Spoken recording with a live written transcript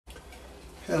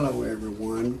Hello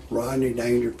everyone, Rodney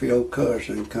Dangerfield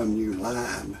cousin coming to you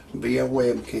live via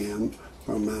webcam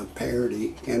from my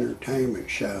parody entertainment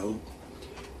show.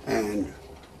 And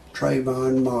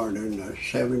Trayvon Martin, a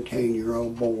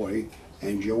 17-year-old boy,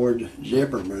 and George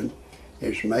Zimmerman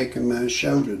is making my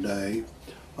show today,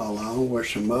 along with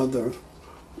some other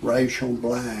racial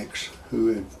blacks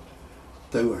who have,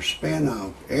 through a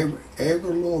spin-off,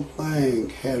 every little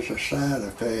thing has a side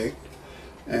effect.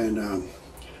 And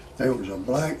there was a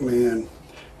black man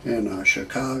in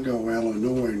Chicago,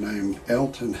 Illinois named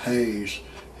Elton Hayes.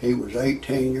 He was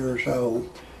 18 years old.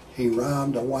 He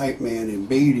robbed a white man and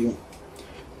beat him,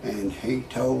 and he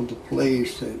told the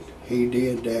police that he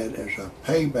did that as a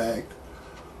payback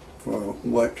for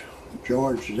what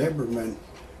George Zimmerman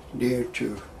did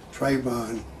to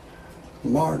Trayvon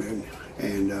Martin.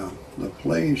 And the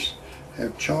police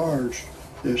have charged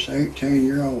this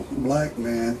 18-year-old black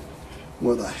man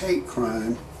with a hate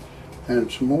crime,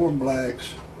 and some more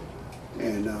blacks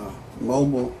in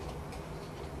Mobile,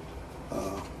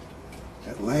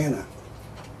 Atlanta.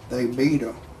 They beat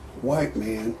a white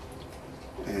man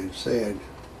and said,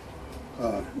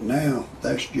 now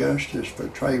that's justice for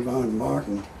Trayvon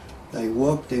Martin. They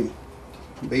whooped him,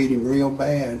 beat him real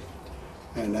bad,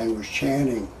 and they was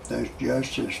chanting, that's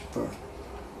justice for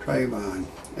Trayvon.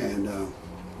 And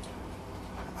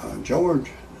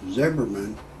George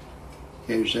Zimmerman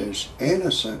is as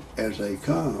innocent as they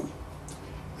come.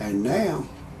 And now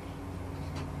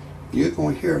you're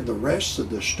going to hear the rest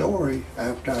of the story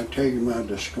after I tell you my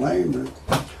disclaimer.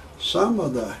 Some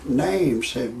of the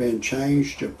names have been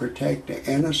changed to protect the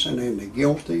innocent and the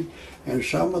guilty, and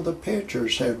some of the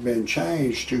pictures have been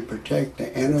changed to protect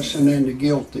the innocent and the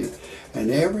guilty.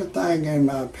 And everything in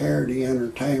my parody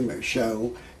entertainment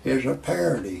show is a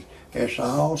parody. It's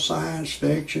all science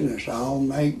fiction, it's all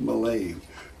make-believe.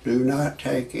 Do not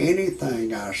take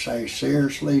anything I say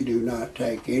seriously. Do not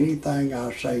take anything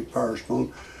I say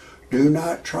personal. Do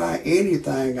not try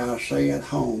anything I say at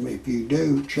home. If you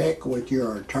do, check with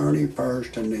your attorney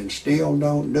first and then still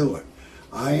don't do it.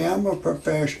 I am a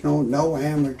professional. No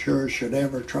amateur should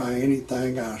ever try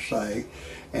anything I say.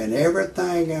 And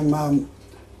everything in my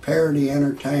parody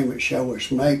entertainment show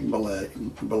is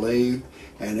make-believe.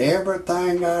 And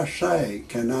everything I say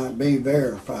cannot be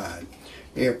verified.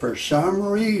 If for some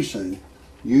reason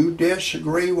you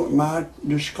disagree with my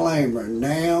disclaimer,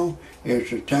 now is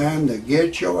the time to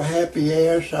get your happy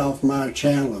ass off my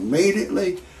channel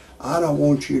immediately. I don't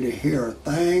want you to hear a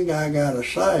thing I gotta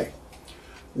say.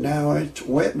 Now, it's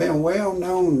been well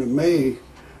known to me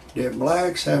that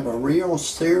blacks have a real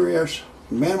serious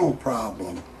mental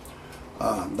problem.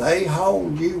 They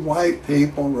hold you white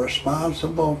people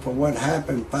responsible for what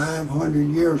happened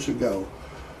 500 years ago.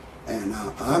 And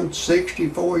I'm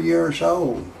 64 years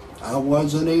old. I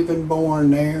wasn't even born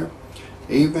there.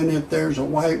 Even if there's a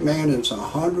white man that's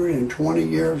 120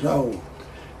 years old,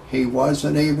 he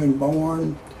wasn't even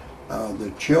born.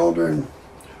 The children,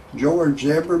 George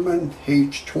Zimmerman,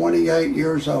 he's 28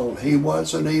 years old. He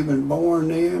wasn't even born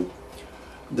then.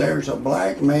 There's a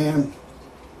black man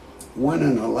went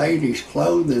in a ladies'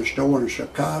 clothing store in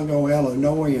Chicago,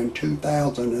 Illinois in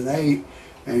 2008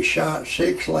 and shot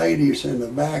 6 ladies in the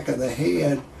back of the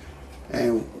head,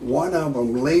 and one of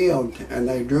them lived, and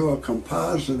they drew a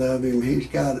composite of him. He's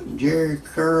got jerry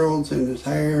curls in his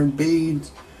hair, beads.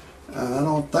 I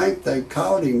don't think they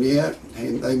caught him yet.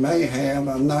 They may have,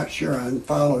 I'm not sure, I haven't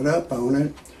followed up on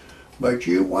it. But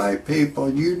you white people,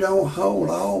 you don't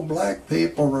hold all black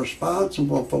people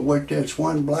responsible for what this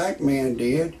one black man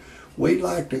did. We'd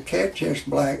like to catch this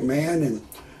black man and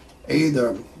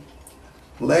either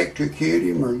electrocute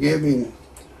him or give him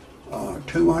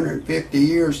 250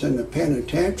 years in the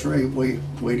penitentiary.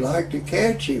 We'd like to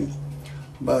catch him.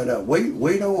 But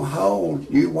we don't hold,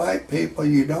 you white people,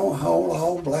 you don't hold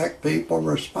all black people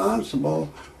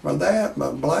responsible for that.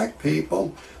 But black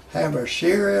people have a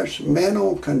serious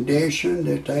mental condition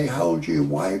that they hold you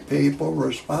white people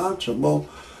responsible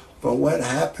for what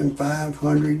happened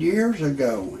 500 years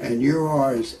ago. And you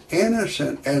are as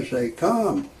innocent as they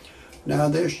come. Now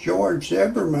this George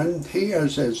Zimmerman, he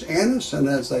is as innocent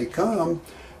as they come,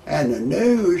 and the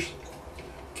news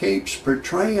keeps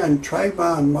portraying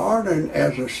Trayvon Martin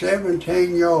as a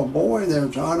 17-year-old boy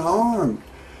that's unarmed.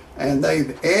 And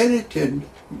they've edited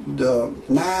the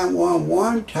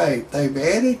 911 tape, they've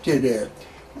edited it.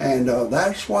 And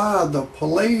that's why the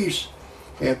police,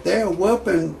 if they're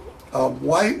whooping a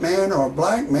white man or a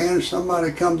black man,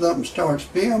 somebody comes up and starts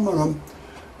filming them,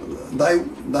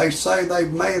 they say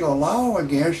they've made a law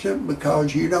against it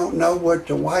because you don't know what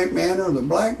the white man or the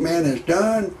black man has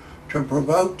done to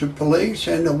provoke the police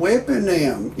into whipping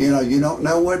them. You know, you don't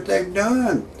know what they've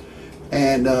done.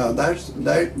 And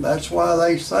that's why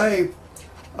they say, you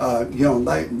know,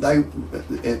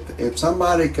 if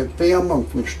somebody could film them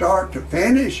from start to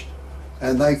finish,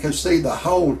 and they could see the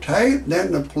whole tape,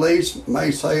 then the police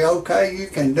may say, okay, you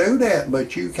can do that,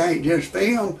 but you can't just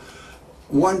film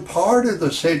one part of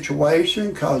the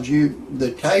situation because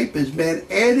the tape has been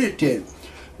edited.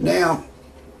 Now,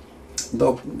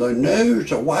 the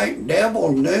news, the White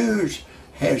Devil News,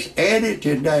 has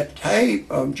edited that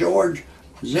tape of George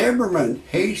Zimmerman.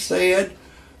 He said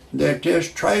that this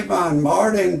Trayvon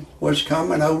Martin was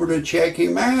coming over to check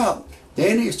him out.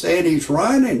 Then he said he's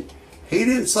running. He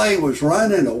didn't say he was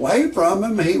running away from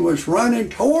him. He was running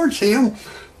towards him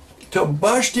to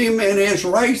bust him in his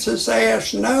racist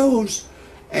ass nose.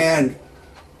 And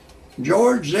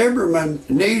George Zimmerman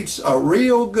needs a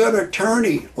real good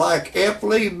attorney like F.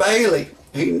 Lee Bailey.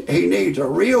 He needs a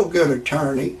real good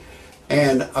attorney.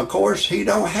 And of course he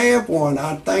don't have one.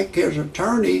 I think his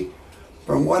attorney,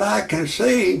 from what I can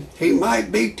see, he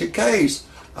might beat the case.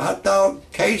 I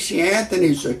thought Casey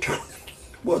Anthony's attorney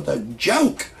was a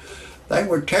joke. They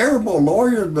were terrible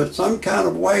lawyers, but some kind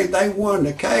of way they won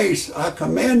the case. I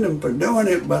commend them for doing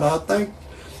it, but I think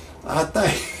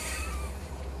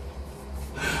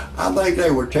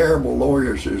they were terrible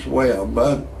lawyers as well.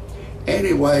 But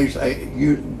anyways,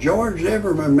 George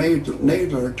Zimmerman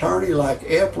needs an attorney like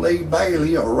F. Lee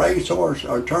Bailey, a racehorse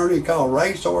attorney called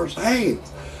Racehorse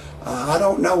Haynes. I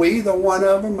don't know either one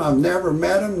of them. I've never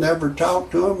met them, never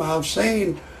talked to them. I've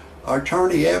seen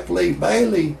attorney F. Lee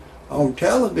Bailey on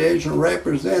television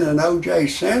representing O.J.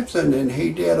 Simpson, and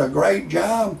he did a great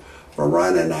job for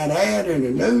running that ad in the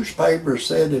newspaper.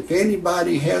 Said if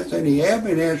anybody has any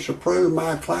evidence to prove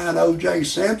my client O.J.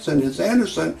 Simpson is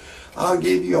innocent, I'll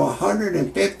give you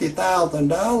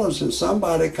 $150,000. And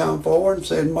somebody come forward and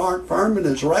said Mark Fuhrman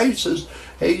is racist.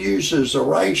 He uses a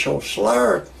racial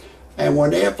slur. And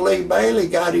when F. Lee Bailey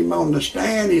got him on the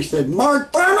stand, he said,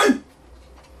 Mark Fuhrman,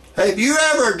 have you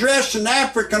ever addressed an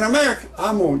African American?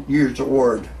 I'm going to use the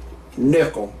word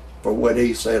nickel for what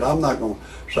he said. I'm not going to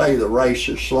say the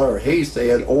racist slur he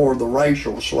said or the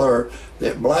racial slur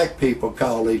that black people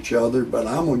call each other, but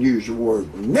I'm going to use the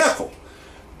word nickel.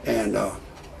 And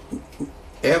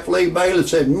F. Lee Bailey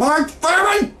said, Mark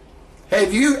Fuhrman,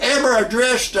 have you ever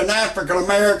addressed an African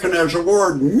American as the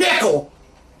word nickel?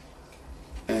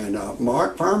 And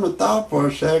Mark Fuhrman thought for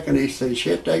a second. He said,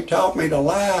 shit, they taught me to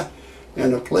lie.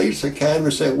 And the police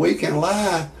academy said, we can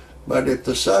lie, but if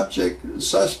the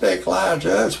suspect lies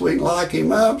to us, we can lock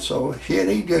him up. So shit,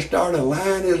 he just started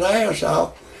lying his ass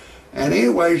off. And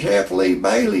anyways, F. Lee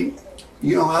Bailey,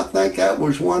 you know, I think that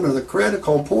was one of the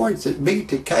critical points that beat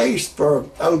the case for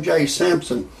O.J.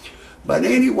 Simpson. But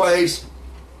anyways,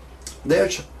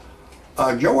 this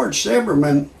George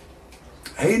Zimmerman,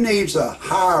 he needs to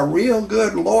hire a real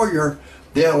good lawyer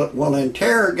that will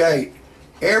interrogate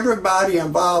everybody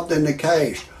involved in the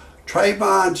case.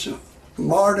 Trayvon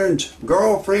Martin's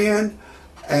girlfriend,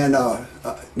 and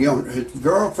you know, his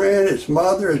girlfriend, his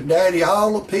mother, his daddy,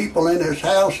 all the people in his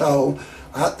household.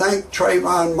 I think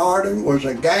Trayvon Martin was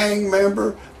a gang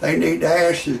member. They need to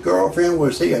ask his girlfriend,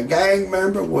 was he a gang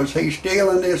member? Was he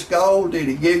stealing this gold? Did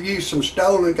he give you some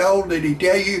stolen gold? Did he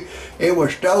tell you it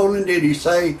was stolen? Did he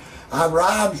say, I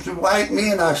robbed the white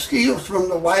men, I steals from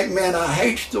the white men, I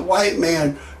hates the white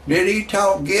man? Did he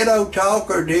talk ghetto talk,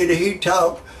 or did he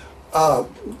talk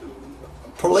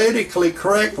politically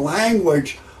correct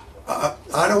language?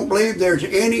 I don't believe there's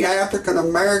any African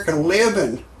American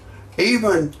living,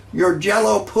 even your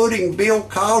Jello pudding Bill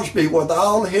Cosby with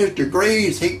all his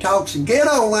degrees, he talks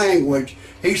ghetto language.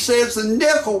 He says the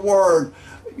nickel word.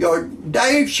 Your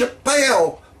Dave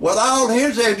Chappelle, with all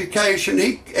his education,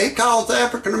 he calls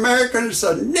African Americans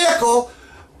a nickel.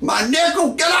 My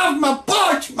nickel, get off my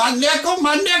porch! My nickel,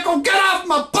 get off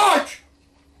my porch!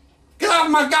 Get off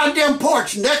my goddamn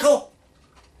porch, nickel!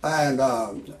 And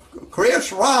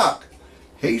Chris Rock,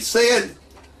 he said,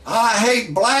 I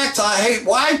hate blacks, I hate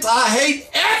whites, I hate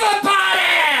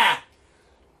everybody!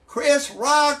 Chris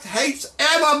Rock hates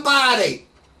everybody.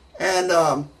 And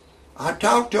I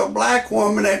talked to a black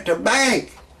woman at the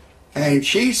bank, and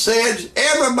she says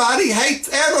everybody hates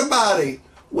everybody.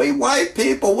 We white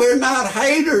people, we're not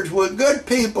haters, we're good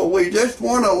people. We just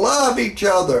want to love each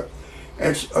other.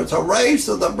 It's a race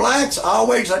of the blacks,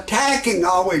 always attacking,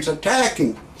 always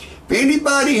attacking. If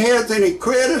anybody has any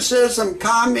criticism,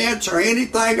 comments, or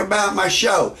anything about my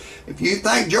show, if you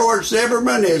think George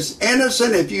Zimmerman is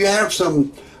innocent, if you have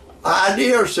some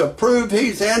ideas to prove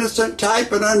he's innocent,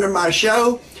 type it under my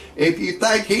show. If you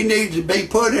think he needs to be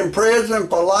put in prison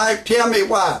for life, tell me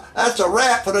why. That's a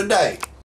wrap for today.